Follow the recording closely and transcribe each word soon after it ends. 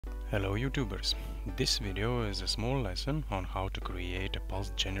Hello YouTubers, this video is a small lesson on how to create a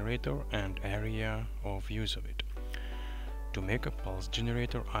pulse generator and area of use of it. To make a pulse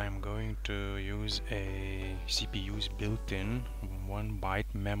generator I am going to use a CPU's built-in 1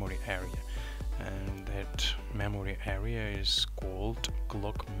 byte memory area, and that memory area is called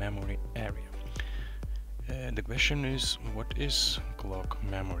clock memory area. The question is, what is clock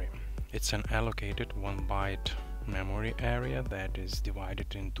memory? It's an allocated 1 byte memory area that is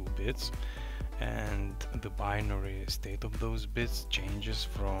divided in 2 bits, and the binary state of those bits changes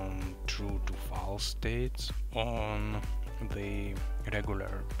from true to false states on the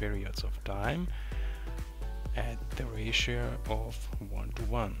regular periods of time at the ratio of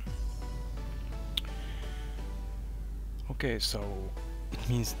 1:1. Okay, so it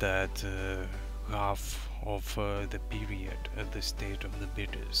means that half of the period the state of the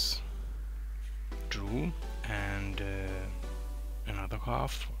bit is true, and another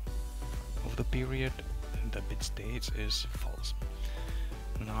half of the period the bit states is false.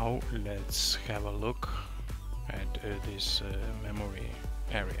 Now let's have a look at this memory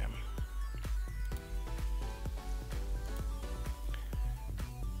area.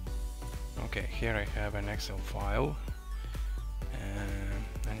 Okay, here I have an Excel file,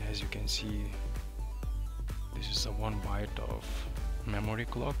 and as you can see, this is a 1 byte of memory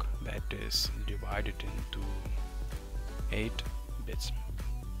clock that is divided into 8 bits.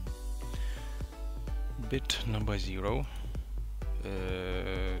 Bit number 0,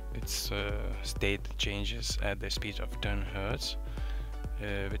 its state changes at the speed of 10 Hz,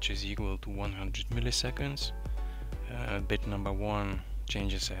 which is equal to 100 milliseconds. Bit number 1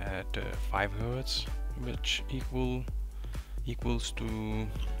 changes at 5 Hz, which equals to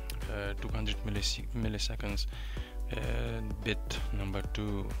 200 milliseconds. Bit number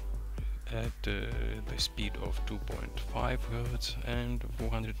 2 at the speed of 2.5 Hz and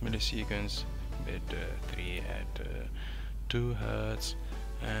 400 milliseconds. Bit 3 at 2 Hz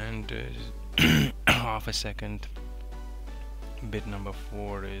and half a second. Bit number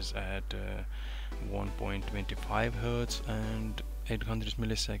 4 is at 1.25 Hz and 800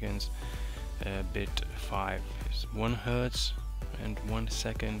 milliseconds. Bit 5 is 1 Hz and 1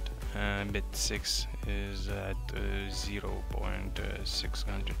 second. Bit 6 is at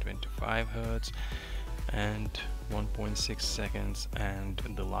 0.625 Hz and 1.6 seconds, and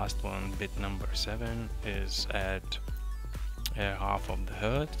the last one, bit number 7, is at half of the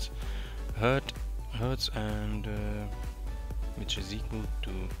hertz and which is equal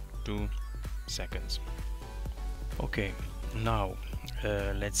to 2 seconds. Okay, now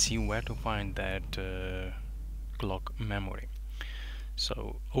let's see where to find that clock memory.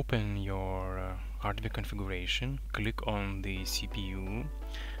 So open your hardware configuration, click on the CPU,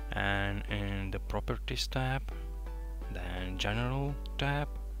 and in the Properties tab, then General tab,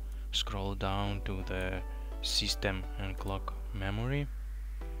 scroll down to the System and Clock Memory.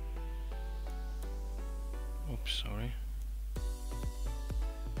 Oops, sorry.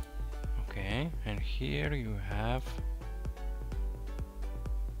 Okay, and here you have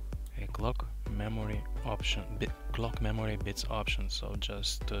a clock memory option, clock memory bits option. So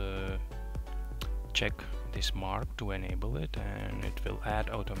just check this mark to enable it, and it will add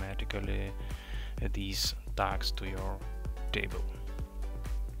automatically these tags to your table,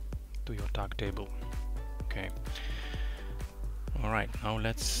 to your tag table. Okay. All right. Now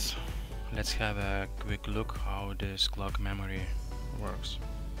let's have a quick look how this clock memory works.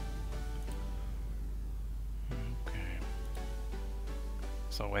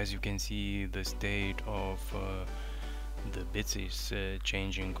 So as you can see, the state of the bits is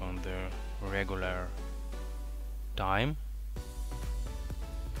changing on the regular time,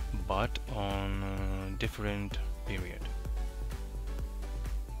 but on different period.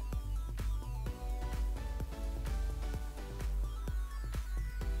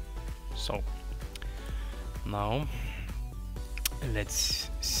 So now let's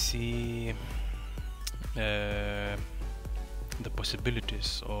see the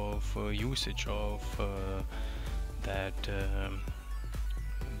possibilities of usage of that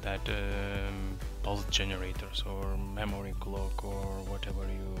pulse generators or memory clock or whatever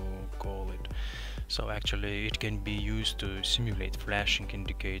you call it. So actually it can be used to simulate flashing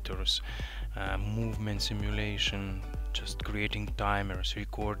indicators, movement simulation, just creating timers,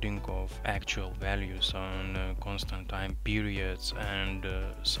 recording of actual values on constant time periods, and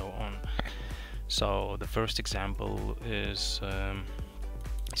so on. So the first example is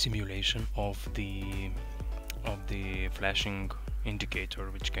simulation of the flashing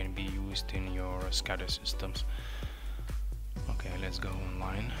indicator, which can be used in your SCADA systems. Okay, let's go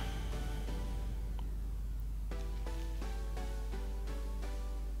online.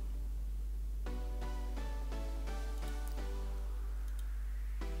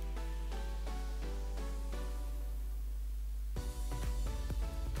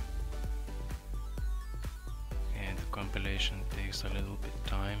 compilation takes a little bit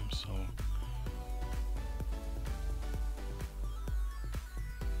time, so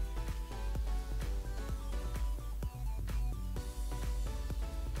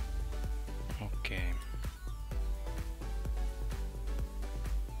okay.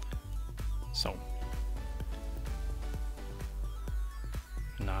 So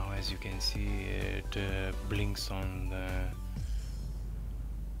now, as you can see, it blinks on the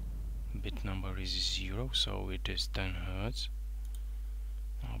bit number is 0, so it is 10 Hertz.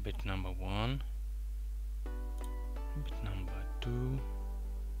 Now bit number 1, bit number 2,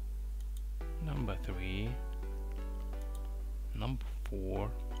 number 3, number 4,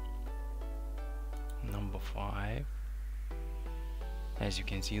 number 5. As you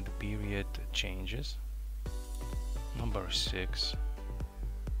can see, the period changes. Number 6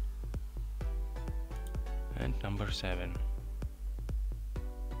 and number 7.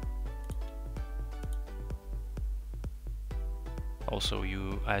 Also,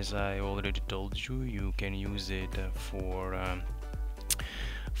 as I already told you, you can use it for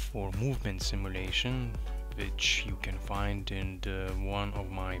movement simulation, which you can find in one of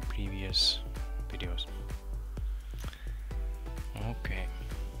my previous videos. Okay,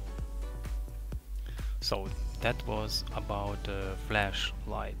 so that was about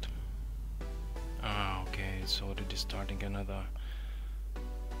flashlight. Okay, it's already starting another.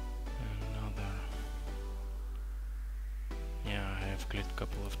 Yeah, I have clicked a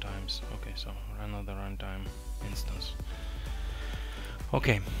couple of times. Okay, so another runtime instance.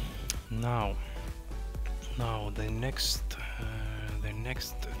 Okay, now the next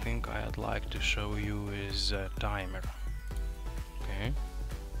thing I'd like to show you is a timer. Okay,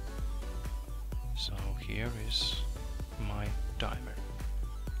 so here is my timer.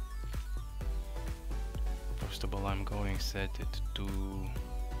 First of all, I'm going to set it to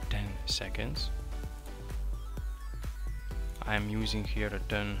 10 seconds. I'm using here a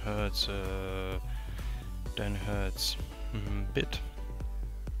 10 Hertz bit,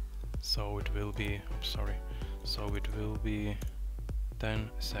 so it will be, so it will be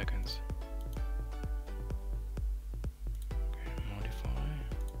 10 seconds. Okay, modify.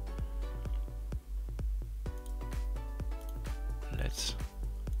 Let's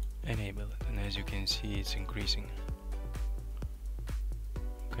enable it, and as you can see, it's increasing.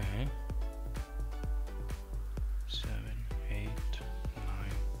 Okay. 7, 8, 9,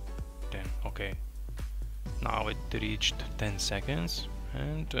 10. Okay, now it reached 10 seconds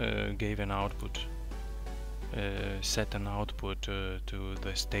and gave an output, set an output to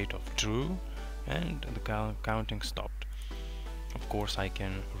the state of true, and the counting stopped. Of course, I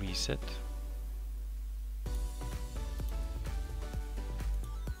can reset.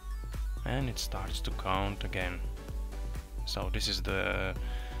 And it starts to count again. So this is the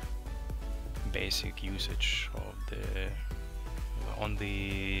basic usage of the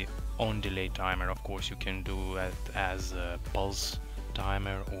on delay timer. Of course, you can do it as a pulse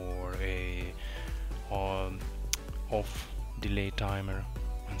timer or a off delay timer,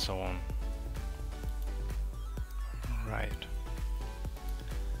 and so on. Right.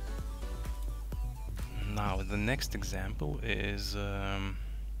 Now the next example is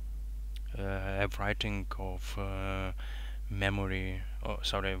writing of memory,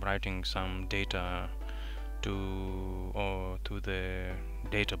 writing some data to the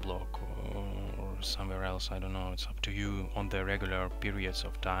data block or somewhere else. I don't know, it's up to you, on the regular periods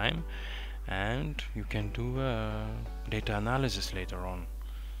of time, and you can do data analysis later on.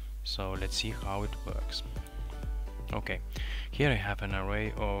 So let's see how it works. Okay, here I have an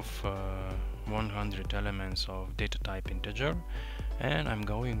array of 100 elements of data type integer, and I'm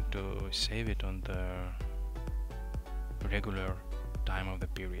going to save it on the regular time of the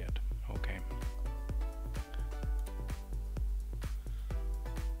period. Okay.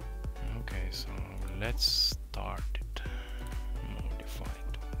 Okay, so let's start it.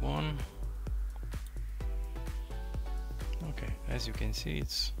 Modified 1. Okay, as you can see,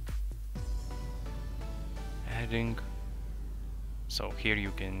 it's adding. So here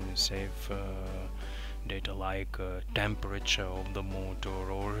you can save data like temperature of the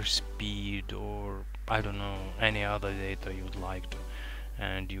motor or speed, or I don't know, any other data you'd like to,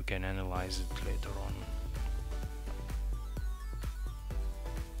 and you can analyze it later on.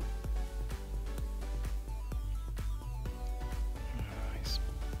 Nice.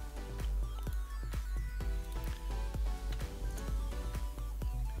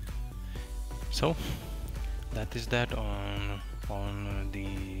 So that is that on the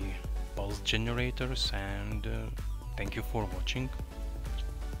pulse generators, and thank you for watching.